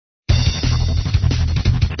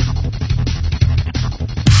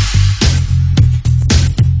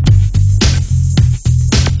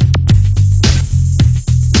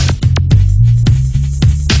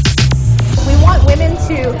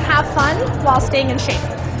while staying in shape.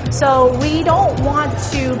 So we don't want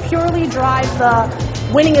to purely drive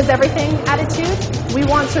the winning is everything attitude. We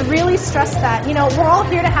want to really stress that, you know, we're all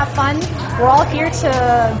here to have fun. We're all here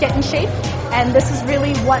to get in shape. And this is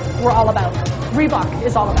really what we're all about. Reebok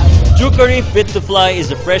is all about. Jukari Fit2Fly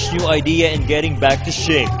is a fresh new idea in getting back to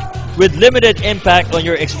shape, with limited impact on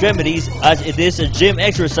your extremities, as it is a gym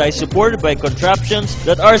exercise supported by contraptions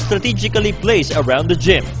that are strategically placed around the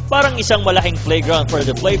gym. Parang isang malaking playground for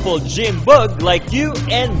the playful gym bug like you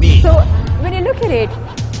and me. So when you look at it,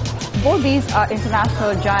 both these are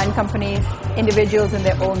international giant companies, individuals in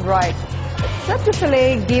their own right. Cirque du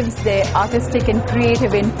Soleil gives their artistic and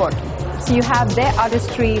creative input. So you have their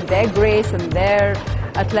artistry, their grace and their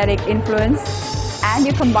athletic influence, and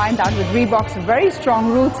you combine that with Reebok's very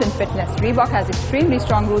strong roots in fitness. Reebok has extremely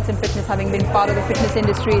strong roots in fitness, having been part of the fitness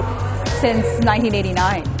industry since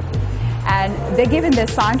 1989. And they're given their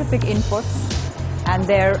scientific inputs, and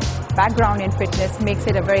their background in fitness makes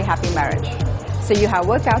it a very happy marriage. So you have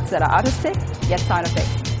workouts that are artistic, yet scientific.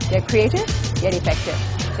 They're creative, yet effective.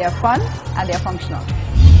 They're fun, and they're functional.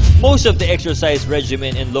 Most of the exercise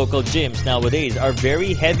regimen in local gyms nowadays are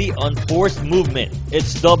very heavy on forced movement.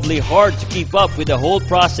 It's doubly hard to keep up with the whole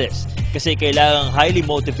process, kasi kailangang highly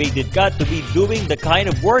motivated ka to be doing the kind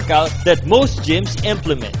of workout that most gyms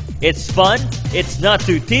implement. It's fun, it's not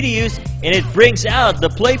too tedious, and it brings out the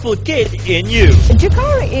playful kid in you.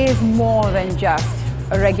 Jukari is more than just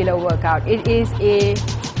a regular workout. It is a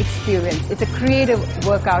experience. It's a creative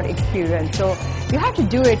workout experience. So you have to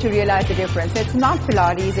do it to realize the difference. It's not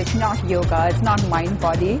Pilates, it's not yoga, it's not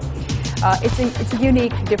mind-body. It's a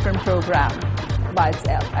unique, different program by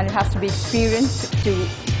itself, and it has to be experienced to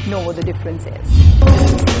know what the difference is.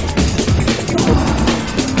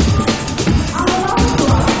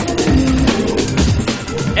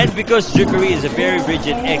 And because Jukari is a very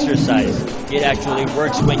rigid exercise, it actually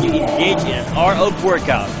works when you engage in an hour of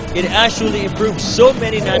workout. It actually improves so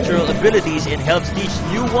many natural abilities and helps teach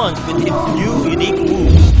new ones with its new unique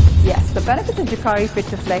moves. Yes, the benefits of Jukari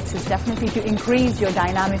Fit2Flex is definitely to increase your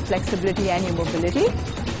dynamic flexibility and your mobility.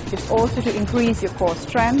 It's also to increase your core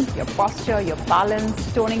strength, your posture, your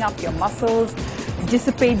balance, toning up your muscles,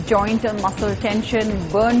 dissipate joint and muscle tension,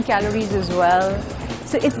 burn calories as well.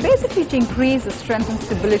 So it's basically to increase the strength and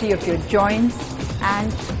stability of your joints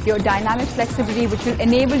and your dynamic flexibility, which will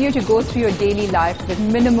enable you to go through your daily life with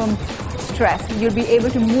minimum stress. You'll be able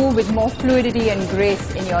to move with more fluidity and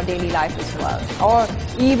grace in your daily life as well, or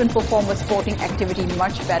even perform a sporting activity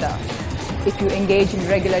much better if you engage in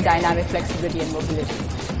regular dynamic flexibility and mobility.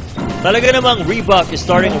 Talaga namang Reebok is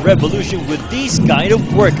starting a revolution with these kind of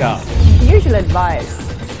workouts. Usual advice: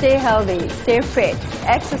 stay healthy, stay fit,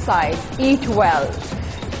 exercise, eat well.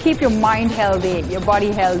 Keep your mind healthy, your body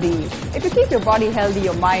healthy. If you keep your body healthy,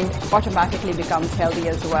 your mind automatically becomes healthy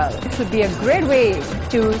as well. This would be a great way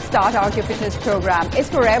to start out your fitness program. It's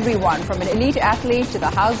for everyone, from an elite athlete to the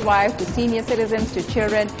housewife to senior citizens to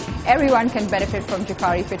children. Everyone can benefit from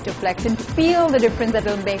Jukari Fit2Flex and feel the difference that it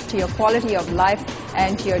will make to your quality of life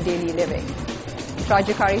and to your daily living. Try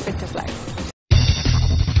Jukari Fit2Flex.